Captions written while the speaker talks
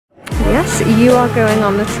Yes, you are going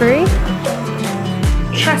on the tree.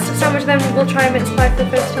 Festive sandwich, then we'll try a mince pie for the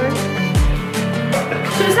first time.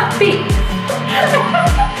 So is that beef?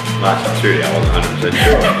 That's truly, I wasn't 100%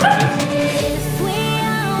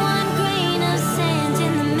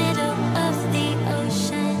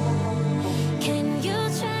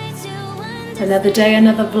 sure. Another day,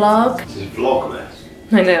 another vlog. This is Vlogmas.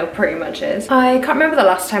 I know, pretty much is. I can't remember the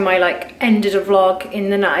last time I like ended a vlog in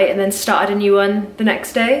the night and then started a new one the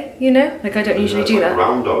next day, you know? Like I don't usually do that.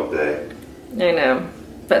 Groundhog Day. I know,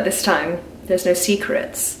 but this time there's no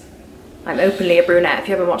secrets. I'm openly a brunette. If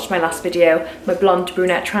you haven't watched my last video, my blonde to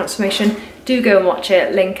brunette transformation, do go and watch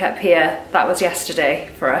it, link up here. That was yesterday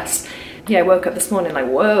for us. Yeah, I woke up this morning like,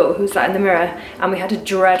 whoa, who's that in the mirror? And we had a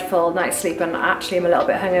dreadful night's sleep, and actually I'm a little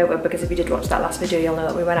bit hungover because if you did watch that last video, you'll know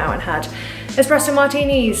that we went out and had espresso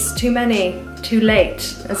martinis, too many, too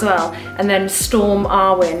late as well. And then Storm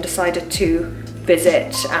Arwen decided to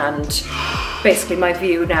visit, and basically my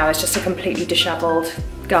view now is just a completely disheveled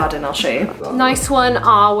garden. I'll show you. Nice one,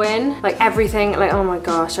 Arwen. Like everything, like oh my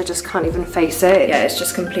gosh, I just can't even face it. Yeah, it's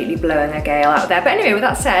just completely blowing a gale out there. But anyway, with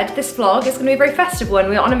that said, this vlog is gonna be a very festive one.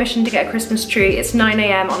 We're on a mission to get a Christmas tree. It's 9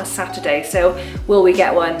 AM on a Saturday, so will we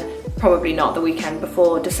get one? Probably not the weekend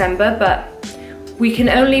before December, but we can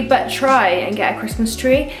only but try and get a Christmas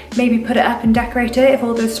tree. Maybe put it up and decorate it if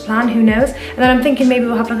all goes to plan, who knows? And then I'm thinking maybe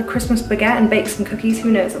we'll have like a Christmas baguette and bake some cookies.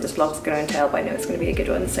 Who knows what this vlog's gonna entail, but I know it's gonna be a good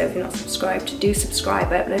one. So if you're not subscribed, do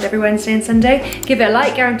subscribe. I upload every Wednesday and Sunday. Give it a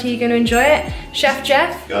like, guarantee you're gonna enjoy it. Chef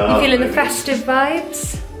Jeff, you feeling the festive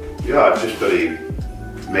vibes? Yeah, I've just got it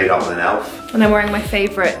made up with an elf. And I'm wearing my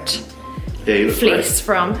favorite fleece great.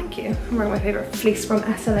 from, thank you. I'm wearing my favorite fleece from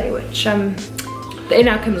SLA, which it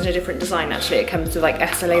now comes in a different design actually. It comes with like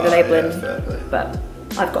SLA, the labelling, but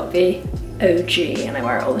I've got the OG and I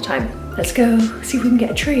wear it all the time. Let's go see if we can get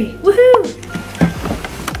a tree. Woohoo!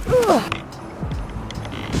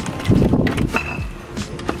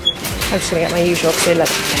 I'm just gonna get my usual because they love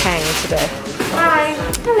hang today. Hi.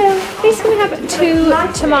 Hello. Please can we have 2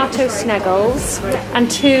 tomato snuggles and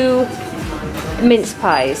 2 mince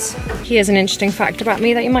pies. Here's an interesting fact about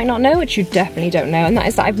me that you might not know, which you definitely don't know, and that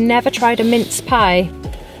is that I've never tried a mince pie.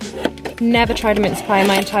 Never tried a mince pie in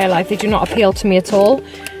my entire life. They do not appeal to me at all.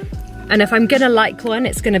 And if I'm gonna like one,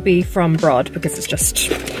 it's gonna be from Brod because it's just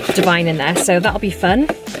divine in there. So that'll be fun.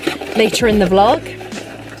 Later in the vlog,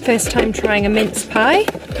 first time trying a mince pie.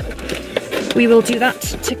 We will do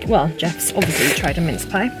that, well, Jeff's obviously tried a mince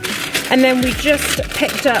pie. And then we just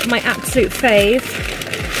picked up my absolute fave,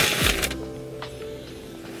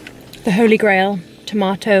 the Holy Grail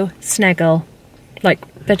tomato sneggle. Like,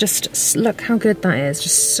 they're just, look how good that is.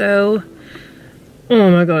 Just so, oh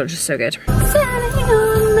my god, just so good. The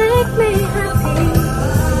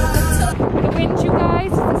wind, you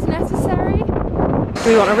guys, is this necessary? Do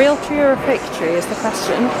we want a real tree or a fake tree is the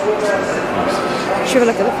question. Should we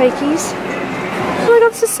look at the fakies? Oh my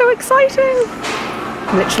god, this is so exciting.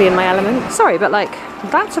 I'm literally in my element. Sorry, but like,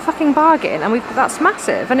 that's a fucking bargain, and that's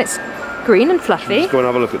massive, and it's green and fluffy. Let's go and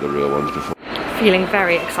have a look at the real ones before. Feeling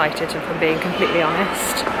very excited, if I'm being completely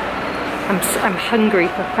honest. I'm hungry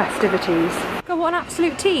for festivities. God, what an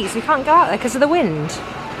absolute tease. We can't go out there because of the wind.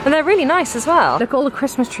 And they're really nice as well. Look at all the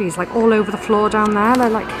Christmas trees like all over the floor down there. They're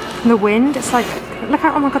like, in the wind, it's like, look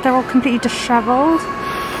how, oh my god, they're all completely disheveled.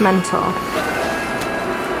 Mental.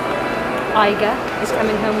 Iga is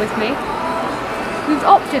coming home with me. We've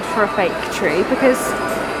opted for a fake tree because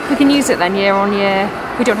we can use it then year on year.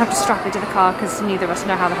 We don't have to strap it to the car because neither of us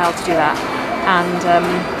know how the hell to do that. And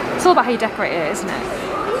it's all about how you decorate it, isn't it?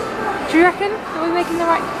 Do you reckon? Are we making the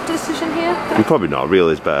right decision here? Probably not. Real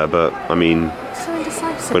is better, but I mean, so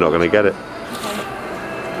indecisive. We're not going to get it. Okay.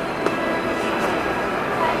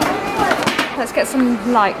 Let's get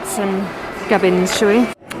some lights and gubbins, shall we?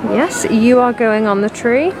 Yes, you are going on the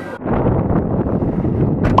tree.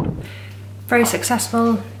 Very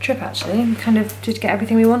successful trip actually. We kind of did get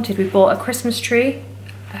everything we wanted. We bought a Christmas tree,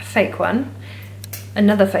 a fake one,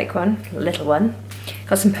 another fake one, a little one.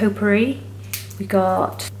 Got some potpourri. We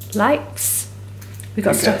got lights. We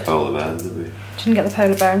got stuff. Polar bear, didn't we? Didn't get the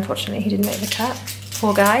polar bear, unfortunately. He didn't make the cut.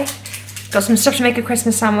 Poor guy. Got some stuff to make a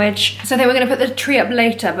Christmas sandwich. So I think we're going to put the tree up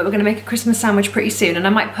later, but we're going to make a Christmas sandwich pretty soon. And I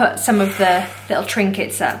might put some of the little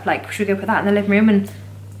trinkets up. Like, should we go put that in the living room? And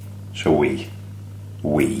shall we?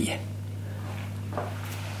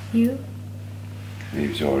 You?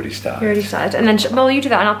 You've already started. You already started. And then, well, you do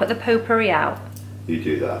that and I'll put the potpourri out. You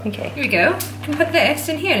do that. Okay. Here we go. You can put this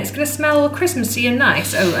in here and it's going to smell Christmassy and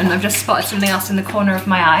nice. Oh, and I've just spotted something else in the corner of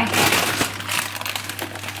my eye.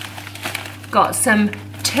 Got some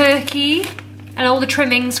turkey and all the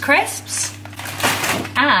trimmings crisps.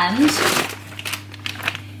 And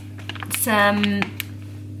some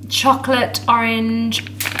chocolate orange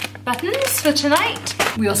buttons for tonight.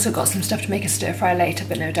 We also got some stuff to make a stir fry later,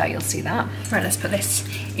 but no doubt you'll see that. Right, let's put this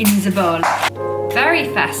in the bowl. Very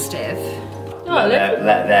festive. Oh, let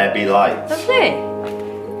there be light. Lovely.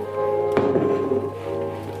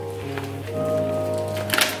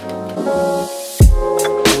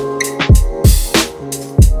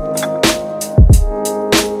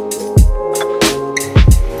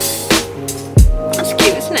 That's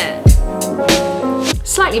cute, isn't it?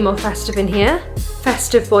 Slightly more festive in here.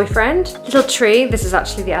 Festive boyfriend. Little tree. This is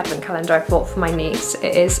actually the advent calendar I bought for my niece.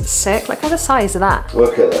 It is sick. Look at the size of that.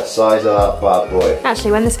 Look at the size of that bad boy.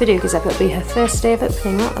 Actually, when this video goes up, it'll be her first day of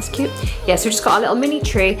opening that. That's cute. Yeah, so we just got our little mini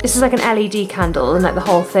tree. This is like an LED candle, and like the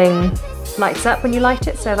whole thing lights up when you light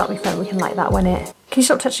it, so that'll be fun. We can light that when it... Can you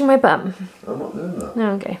stop touching my bum? I'm not doing that.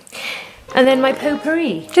 Oh, okay. And then my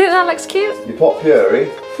potpourri. Do you think that looks cute? Your potpourri?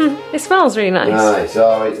 It smells really nice. Nice,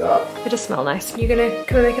 alright that. It does smell nice. You gonna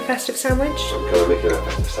come and make a festive sandwich? I'm gonna make a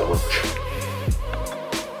festive sandwich.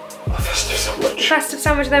 A festive sandwich. Festive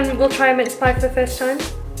sandwich, then we'll try a mince pie for the first time?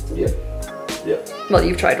 Yeah. Yeah. Well,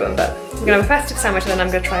 you've tried one, but we're gonna have a festive sandwich and then I'm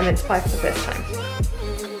gonna try a mince pie for the first time.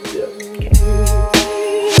 Yeah. Okay.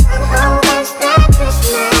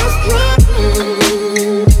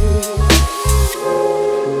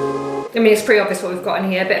 I mean, it's pretty obvious what we've got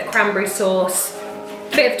in here. A bit of cranberry sauce,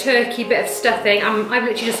 a bit of turkey, bit of stuffing. I've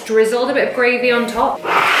literally just drizzled a bit of gravy on top.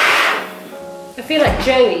 I feel like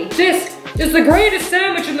Joey. This is the greatest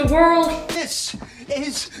sandwich in the world. This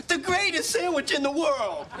is the greatest sandwich in the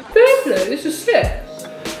world. Fair play, this is sick.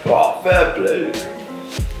 Oh, fair play.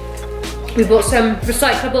 We bought some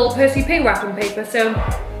recyclable Percy Pig wrapping paper, so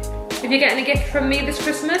if you're getting a gift from me this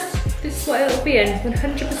Christmas, this is what it'll be in.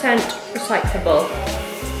 100% recyclable.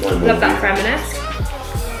 Love that for M&S.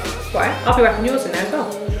 Why? I'll be wrapping yours in there as well.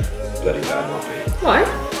 Bloody bad, not me. Why?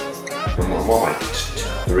 Why?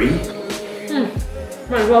 3?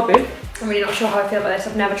 Might as well be. I'm really not sure how I feel about this.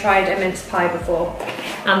 I've never tried a mince pie before.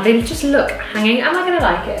 And they just look hanging. Am I gonna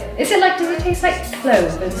like it? Is it like, does it taste like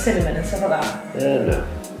cloves and cinnamon and stuff like that? No.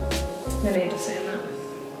 No need to say that.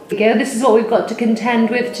 Here we go, this is what we've got to contend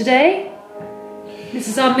with today. This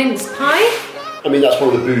is our mince pie. I mean, that's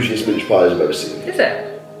one of the bougiest mince pies I've ever seen. Is it?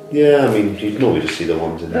 Yeah, I mean, you'd normally just see the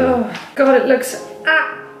ones in there. Oh, God, it looks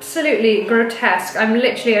absolutely grotesque. I'm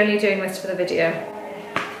literally only doing this for the video.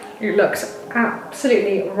 It looks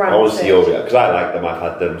absolutely rancid. I want to see your reaction, because I like them, I've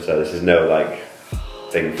had them, so this is no, like,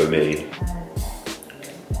 thing for me.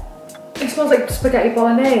 It smells like spaghetti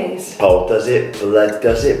bolognese. Oh, does it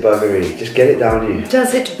buggery? Just get it down you.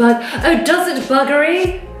 Does it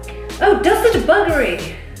buggery? Oh, does it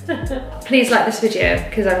buggery? Please like this video,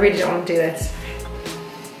 because I really don't want to do this.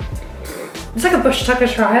 It's like a bush tucker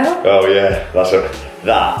trial. Oh yeah,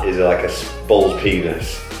 that is like a bull's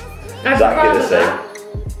penis. I've Is that gonna say?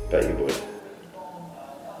 that. Bet you would.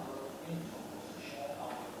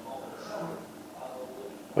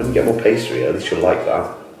 When you get more pastry, at least you'll like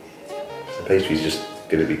that. The pastry's just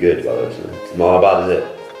gonna be good, by the way, isn't it? It's not how bad is it?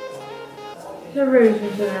 There are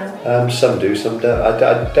raisins in there. Some do, some don't. I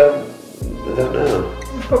don't know.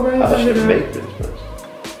 It's got raisins I've actually in made it. mince pies.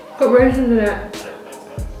 It's got raisins in it.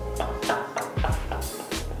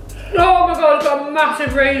 Oh my God, it's got a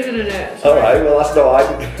massive raisin in it. Alright, well that's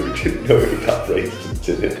not, we didn't know it had raisins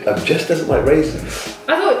in it. Jess doesn't like raisins.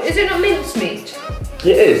 I thought, is it not mincemeat?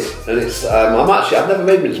 It is, and it's, I've never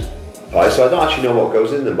made mince pie, so I don't actually know what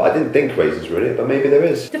goes in them, but I didn't think raisins were in it, but maybe there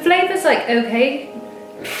is. The flavour's like okay.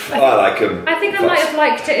 I like them. I think I might have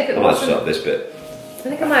liked it if it I might wasn't. start this bit. I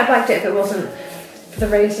think I might have liked it if it wasn't for the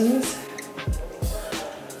raisins.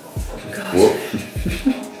 God. Whoop.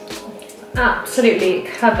 Absolutely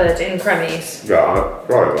covered in crummies. Right,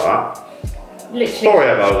 sorry about that. Literally. Sorry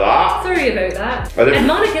about that. Sorry about that. I didn't- And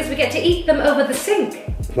Monica's, we get to eat them over the sink.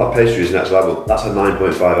 That pastry is next level. That's a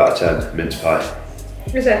 9.5 out of 10 mince pie.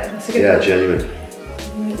 Is it? That's a good Yeah, one.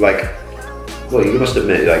 genuine. Like, well, you must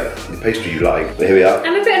admit, like, the pastry you like, but here we are.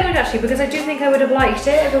 I'm a bit annoyed actually because I do think I would have liked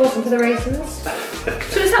it if it wasn't for the raisins.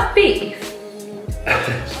 So is that beef?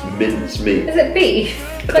 It's mince meat. Is it beef?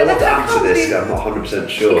 I don't want to that answer can't this, be- I'm not 100% It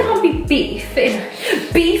sure. can't be beef in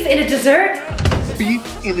a dessert.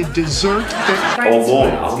 Beef in a dessert. All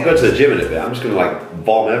morning. I'm going to the gym in a bit. I'm just going to like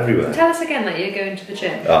bomb everywhere. Tell us again that you're going to the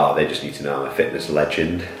gym. Oh, they just need to know I'm a fitness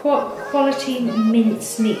legend. Quality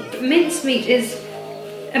mincemeat. Mincemeat is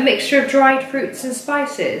a mixture of dried fruits and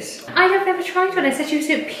spices. I have never tried one. I said you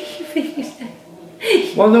said beef and you said...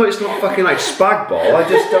 Well, no, it's not fucking like spag bol. I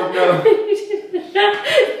just don't know.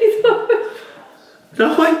 You thought...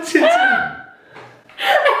 No, I didn't.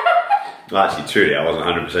 Well, actually, truly, I wasn't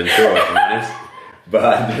 100% sure, if I'm honest.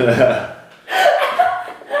 But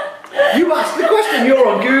and you're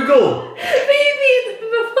on Google. But you've eaten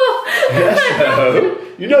them before. Yes, no.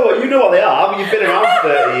 You know what they are. I mean, you've been around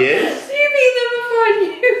 30 years. You've eaten them before and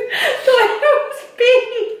you thought it was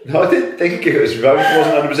beef. No, I didn't think it was. I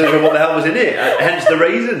wasn't 100% sure what the hell was in it. Hence the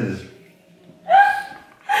raisins.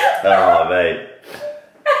 Oh, mate.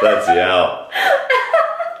 That's hell.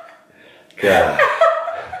 God.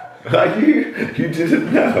 You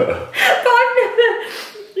didn't know. But I've never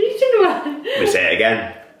eaten one. Let me say it again.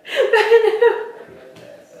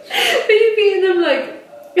 But you've eaten them like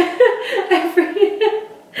every year.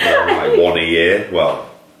 Like one a year. Well,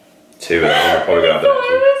 2 of them. I'm probably going to have the next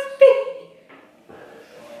one.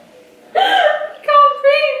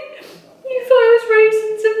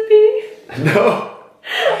 No.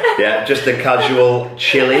 Yeah, just a casual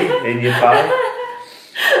chili in your pie.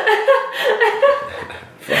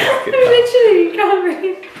 Literally can't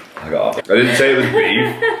breathe. I didn't say it was beef.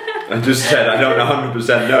 I just said I don't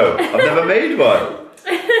 100% know. I've never made one.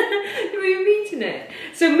 We've eaten it.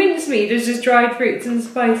 So mincemeat is just dried fruits and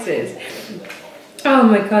spices. Oh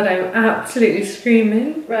my god, I'm absolutely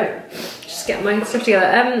screaming. Right, just get my stuff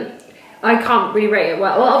together. I can't really rate it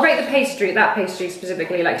well. I'll rate the pastry, that pastry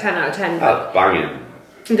specifically, like 10 out of 10. That's banging.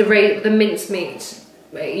 The mincemeat,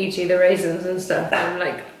 e.g. the raisins and stuff, I'm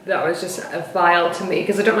like, that was just a vile to me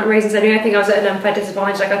because I don't like raisins anyway. I think I was at an unfair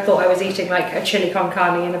disadvantage. Like I thought I was eating like a chili con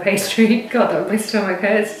carne in a pastry. God, that my stomach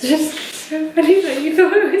hurts. It's just so funny that you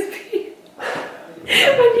thought it was beef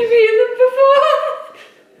when you've eaten them before.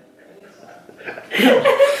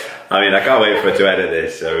 I mean, I can't wait for it to edit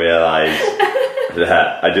this and realise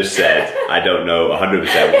that I just said I don't know 100%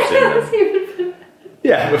 what's in them.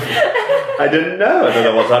 Yeah, I didn't know. I don't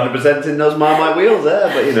know what's 100% in those Marmite wheels there,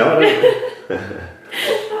 but you know, I don't.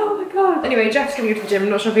 Oh my god. Anyway, Jeff's gonna go to the gym. I'm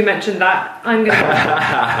not sure if he mentioned that. I'm gonna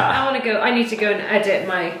I need to go and edit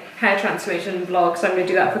my hair transformation vlog, so I'm gonna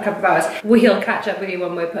do that for a couple of hours. We'll catch up with you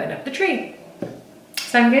when we're putting up the tree.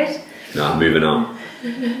 Sound good? No, I'm moving on.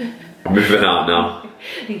 I'm moving out now.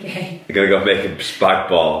 Okay. I'm gonna go make a spag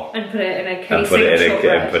ball and put it in a case and put it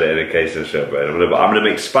in a case of shortbread. I'm gonna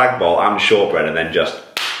make spag ball and shortbread and then just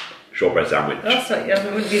shortbread sandwich. That's what I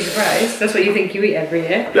wouldn't be surprised. That's what you think you eat every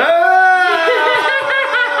year. Yeah!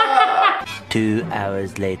 2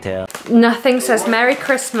 hours later. Nothing says Merry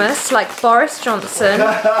Christmas like Boris Johnson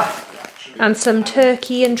and some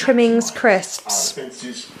turkey and trimmings crisps.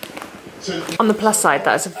 On the plus side,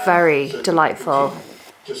 that is a very delightful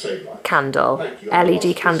candle,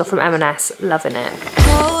 LED candle from M&S, loving it.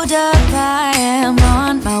 Hold up, I am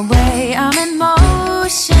on my way, I'm in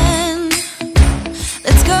motion.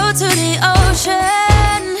 Let's go to the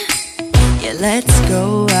ocean, yeah, let's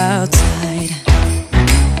go outside.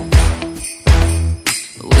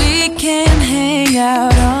 We can hang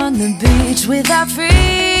out on the beach without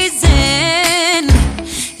freezing,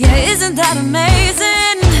 yeah, isn't that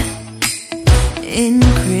amazing? In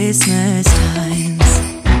Christmas times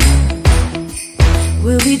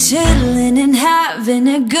we'll be chilling and having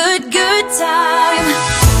a good time.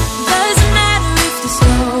 Doesn't matter if the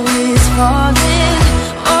snow is falling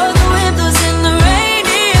or the wind blows and the rain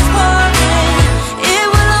is pouring. It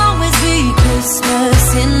will always be Christmas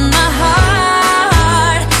in my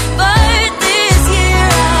heart. But this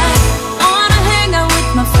year I wanna hang out with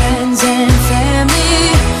my friends and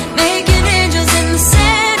family, making angels in the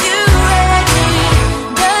sand, you and me.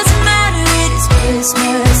 Doesn't matter, it is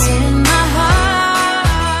Christmas in my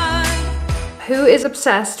heart. Who is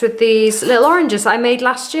obsessed with these little oranges that I made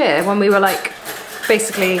last year when we were like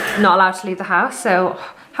basically not allowed to leave the house? So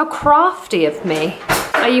how crafty of me.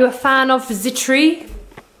 Are you a fan of the tree?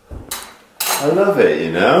 I love it,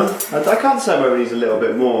 you know. I can't say whether he's a little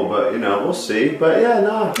bit more, but you know, we'll see. But yeah,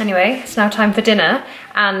 no. Anyway, it's now time for dinner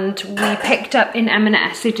and we picked up in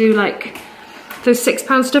M&S, they do like those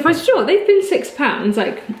 £6 stuff. I'm sure they've been £6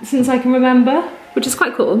 like since I can remember, which is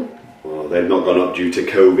quite cool. Well, they've not gone up due to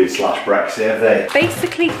COVID/Brexit, have they?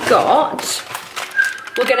 Basically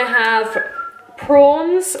we're gonna have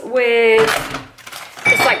prawns with,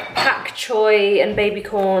 it's like pak choy and baby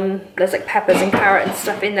corn. There's like peppers and carrot and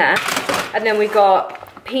stuff in there. And then we've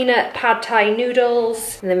got peanut pad thai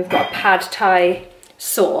noodles. And then we've got a pad thai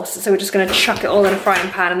sauce. So we're just gonna chuck it all in a frying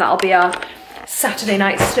pan and that'll be our Saturday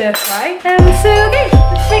night stir fry. So okay,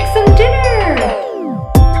 let's make some dinner.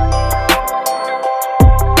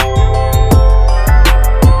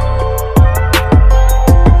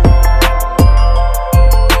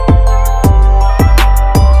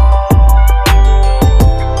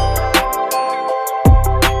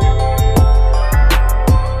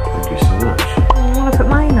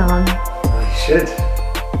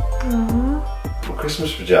 What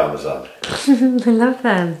Christmas pyjamas on? I love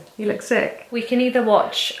them. You look sick. We can either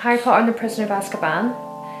watch Harry Potter and the Prisoner of Azkaban.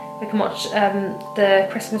 We can watch the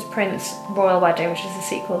Christmas Prince Royal Wedding, which is the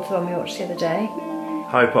sequel to the one we watched the other day.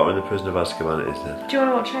 Harry Potter and the Prisoner of Azkaban it is then. Do you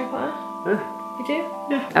want to watch Harry Potter? Yeah. You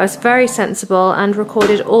do? Yeah. I was very sensible and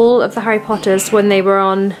recorded all of the Harry Potters when they were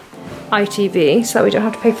on ITV so that we don't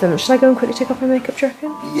have to pay for them. Shall I go and quickly take off my makeup, do you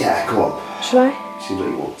reckon? Yeah, go on. Shall I? See what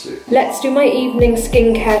you want to. Let's do my evening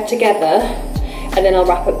skincare together and then I'll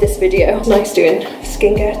wrap up this video. It's nice doing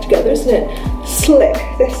skincare together, isn't it? Slick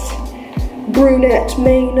this brunette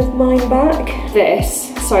mane of mine back.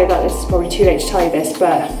 This, sorry that this is probably too late to tell you this,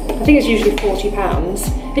 but I think it's usually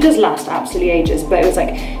 £40. It does last absolutely ages, but it was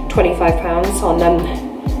like £25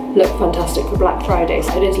 on Look Fantastic for Black Friday.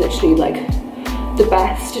 So it is literally like the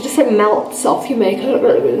best. It just like melts off your makeup.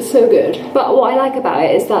 It's so good. But what I like about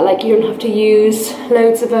it is that like you don't have to use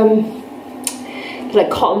loads of like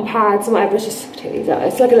cotton pads and whatever. It's just take these out.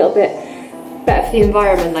 It's like a little bit better for the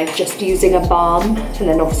environment, like just using a balm and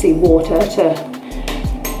then obviously water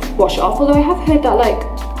to wash it off. Although I have heard that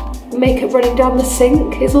like makeup running down the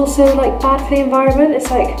sink is also like bad for the environment.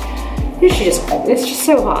 It's like it's just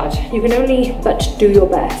so hard. You can only but do your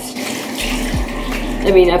best.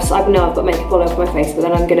 I mean, I know I've got makeup all over my face, but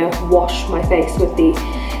then I'm gonna wash my face with the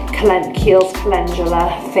Kiehl's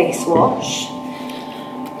Calendula face wash.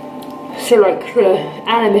 So like the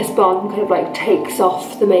Animus balm kind of like takes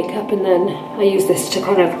off the makeup, and then I use this to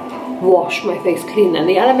kind of wash my face clean. And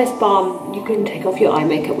the Animus balm, you can take off your eye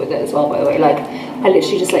makeup with it as well, by the way. Like I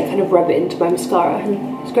literally just like kind of rub it into my mascara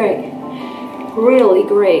and it's great. Really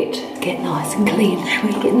great. Get nice and clean.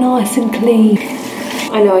 Really get nice and clean.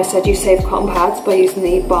 I know I said you save cotton pads by using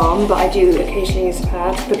the balm, but I do occasionally use a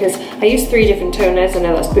pad because I use 3 different toners. I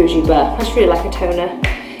know that's bougie, but I just really like a toner.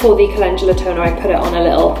 For the Calendula toner, I put it on a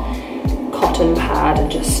little cotton pad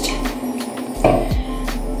and just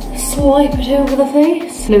swipe it over the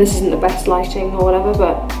face. I know this isn't the best lighting or whatever,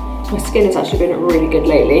 but my skin has actually been really good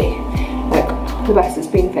lately. Like the best it's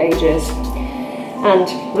been for ages. And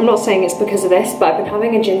I'm not saying it's because of this, but I've been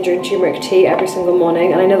having a ginger and turmeric tea every single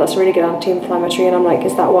morning, and I know that's really good anti-inflammatory, and I'm like,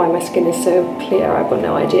 is that why my skin is so clear? I've got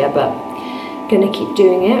no idea, but I'm gonna keep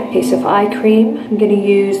doing it. Okay, so for eye cream, I'm gonna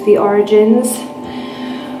use the Origins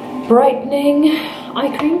Brightening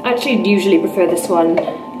Eye Cream. I actually usually prefer this one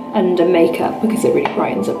under makeup because it really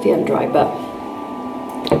brightens up the under eye, but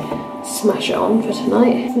smash it on for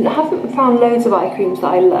tonight. I haven't found loads of eye creams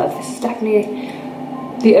that I love. This is definitely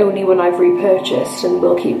the only one I've repurchased and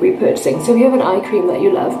will keep repurchasing. So if you have an eye cream that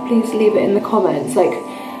you love, please leave it in the comments. Like,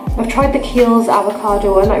 I've tried the Kiehl's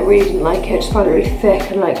avocado one, I really didn't like it. I just found it really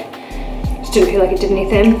thick and like, just didn't feel like it did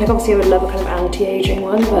anything. Like obviously I would love a kind of anti-aging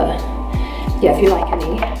one, but yeah, if you like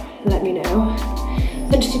any, let me know.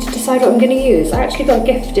 I just need to decide what I'm gonna use. I actually got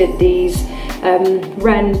gifted these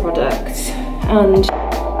Ren products, and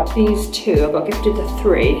these 2, I got gifted the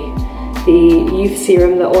 3. The youth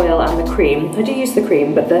serum, the oil and the cream. I do use the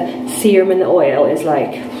cream, but the serum and the oil is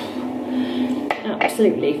like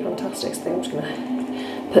absolutely fantastic. So I'm just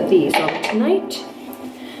gonna put these on tonight.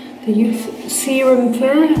 The youth serum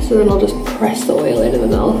first, so then I'll just press the oil in and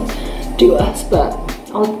then I'll do us. But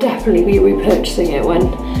I'll definitely be repurchasing it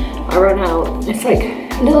when I run out. It's like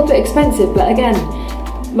a little bit expensive, but again,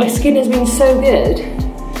 my skin has been so good.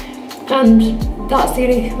 And that's the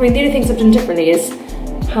only things I've done differently is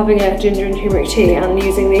having a ginger and turmeric tea and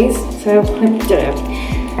using these. So I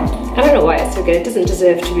don't know why it's so good. It doesn't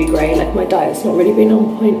deserve to be grey. Like my diet's not really been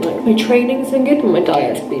on point. Like my training's been good, but my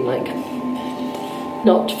diet's been like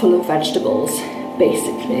not full of vegetables,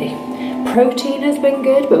 basically. Protein has been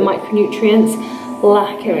good, but micronutrients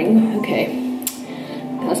lacking. Okay,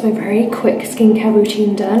 that's my very quick skincare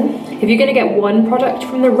routine done. If you're gonna get one product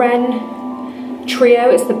from the Ren trio,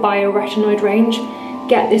 it's the Bioretinoid range.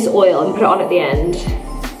 Get this oil and put it on at the end.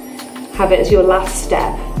 Have it as your last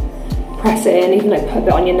step. Press it in, you can like put a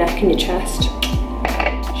bit on your neck and your chest.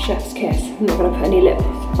 Chef's kiss. I'm not gonna put any lip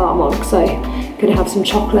balm on because I'm gonna have some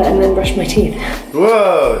chocolate and then brush my teeth.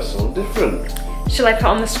 Whoa, it's all different. Shall I put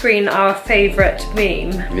on the screen our favourite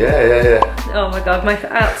meme? Yeah. Oh my god, my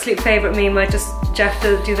absolute favourite meme. I just, Jeff,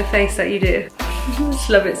 do the face that you do. I just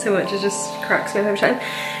love it so much, it just cracks me up every time.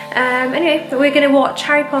 Anyway, we're gonna watch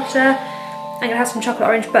Harry Potter. I'm gonna have some chocolate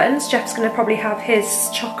orange buttons. Jeff's gonna probably have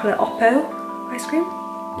his chocolate Oppo ice cream.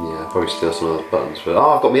 Yeah, I'll probably steal some of those buttons. But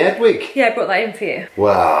oh, I've got my head wig. Yeah, I brought that in for you.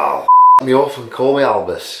 Wow. Me off and call me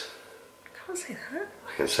Albus. I can't say that.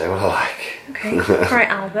 I can say what I like. Okay, alright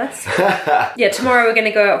Albus. Yeah, tomorrow we're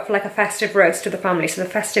gonna go out for like a festive roast with the family, so the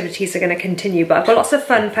festivities are gonna continue, but I've got lots of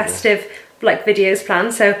fun festive like videos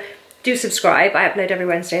planned, so do subscribe. I upload every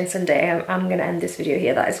Wednesday and Sunday. I'm going to end this video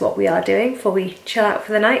here. That is what we are doing before we chill out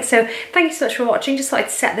for the night. So thank you so much for watching. Just thought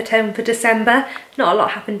I'd set the tone for December. Not a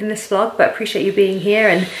lot happened in this vlog, but appreciate you being here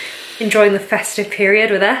and enjoying the festive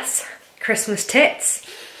period with us. Christmas tits.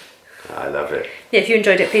 I love it. Yeah, if you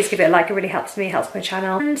enjoyed it, please give it a like. It really helps me, helps my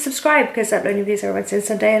channel. And subscribe because I upload new videos every Wednesday and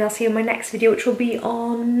Sunday, and I'll see you in my next video, which will be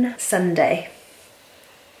on Sunday.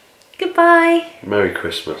 Goodbye. Merry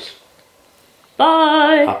Christmas.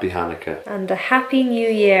 Bye. Happy Hanukkah. And a happy new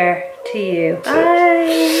year to you.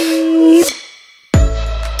 Bye.